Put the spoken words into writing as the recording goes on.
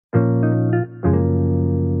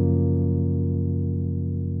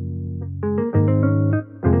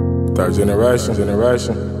Third generation.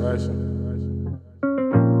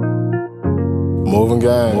 Moving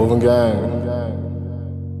gang.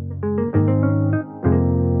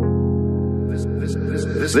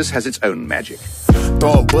 This has its own magic.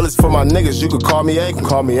 Throwing bullets for my niggas, you could call me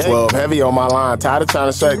Aikman. 12 heavy on my line, tired of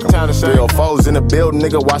trying to shake them. Real foes in the building,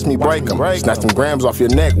 nigga, watch me break them. Snatch them grams off your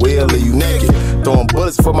neck, we'll leave you naked. Throwing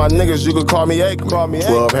bullets for my niggas, you could call me Aikman.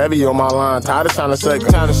 12 heavy on my line, tired of trying to shake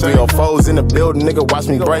them. Real foes in the building, nigga, watch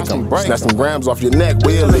me break them. Snatch them grams off your neck,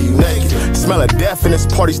 we'll leave you naked. Smell of death in this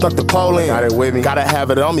party, snuck the pole in. Got it with me, gotta have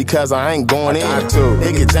it on me, cause I ain't going in.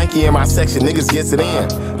 It get janky in my section, niggas gets it in.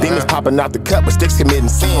 Demons popping out the cut, but sticks committing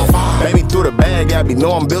sin. Baby through the bag, I be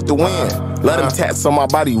know I'm built to win. Let them tats on my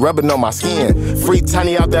body, rubbing on my skin. Free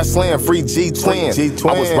Tiny out that slam, free G-Twin.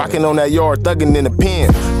 I was rocking on that yard, thugging in the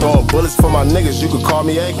pen. Throwing bullets for my niggas, you could call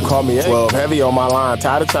me Aikman. 12 heavy on my line,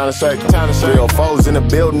 tired of trying to shake them. Real foes in the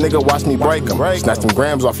building, nigga, watch me break them. Snatch them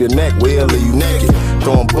grams off your neck, we'll leave you naked.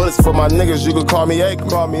 Throwing bullets for my niggas, you could call me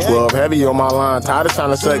Aikman. 12 heavy on my line, tired of trying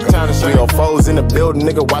to shake them. Real foes in the building,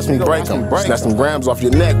 nigga, watch me break them. Snatch them grams off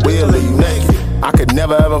your neck, we'll leave you naked. I could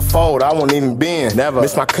never ever fold, I won't even bend. Never.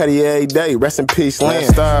 Miss my cutty every day, rest in peace,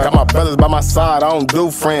 Lynn. Got my brothers by my side, I don't do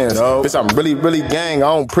friends. Bitch, I'm really gang, I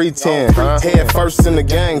don't pretend. Head first in the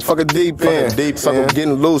gang, fuck a deep end. Sucker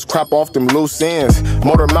getting loose, crop off them loose ends.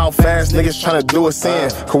 Motor mouth fast, niggas tryna do a sin.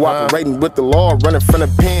 Cooperating with the law, running from the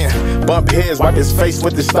pen. Bump heads, wipe his face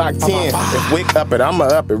with the stock 10. If wake up it, I'ma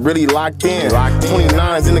up it, really locked in.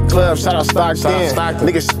 29s in the club, shout out stock 10.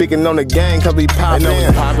 Niggas speaking on the gang, cause we poppin'.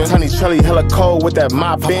 Tony Trelly, hella cold with that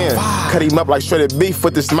mop in. Cut him up like shredded beef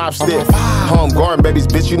with this mop stick. Home guard babies,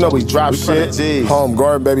 bitch, you know we drop shit. Home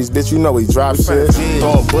guard babies, bitch, you know we drop shit.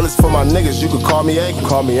 Throwing bullets for my niggas, you could call me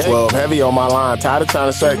Aikman. 12 heavy on my line, tired of trying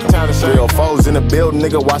to shake them. Real foes in the building,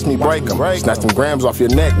 nigga, watch me break them. Snatch them grams off your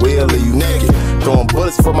neck, we'll leave you naked. Throwing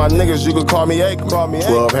bullets for my niggas, you could call me Aikman.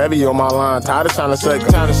 12 heavy on my line, tired of trying to shake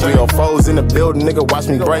them. Real foes in the building, nigga, watch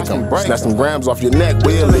me break them. Snatch them grams off your neck,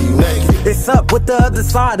 we'll leave you naked. It's up with the other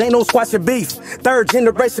side, ain't no squashing beef. Third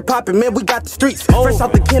generation poppin', man, we got the streets. Fresh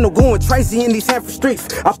out the kennel, going Tracy in these Sanford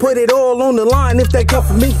streets. I put it all on the line if they come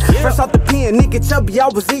for me. Fresh out the pen, nigga chubby, I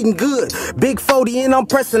was eating good. Big 40 and I'm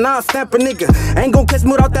pressing, I'll stamp a nigga. Ain't gon' catch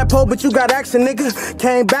me without that pole, but you got action, nigga.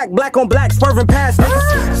 Came back, black on black, swerving past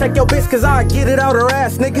niggas. Check your bitch, cause I get it out her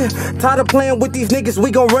ass, nigga. Tired of playing with these niggas,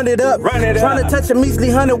 we gon' run it up. Tryna touch a measly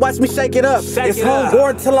 100, watch me shake it up. It's home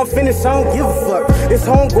guard till I'm finished, I don't give a fuck. It's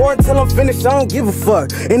home guard till I'm finished, I don't give a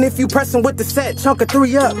fuck. And if you pressin' with the set, chunk of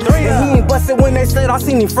 3 up. And he ain't busted when they slid, I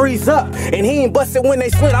seen him freeze up. And he ain't busted when they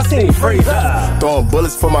split, I seen him freeze up. Throwing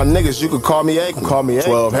bullets for my niggas, you could call me Aikman.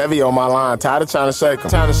 12 heavy on my line, tired of trying to shake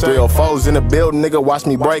them. Real foes in the building, nigga, watch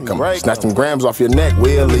me break them. Snatch them grams off your neck,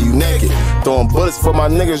 we'll leave you naked. Throwing bullets for my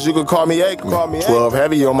niggas, you could call me Aikman. 12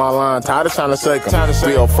 heavy on my line, tired of trying to shake them.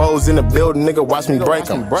 Real foes in the building, nigga, watch me break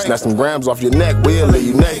them. Snatch them grams off your neck, we'll leave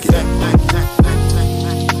you naked.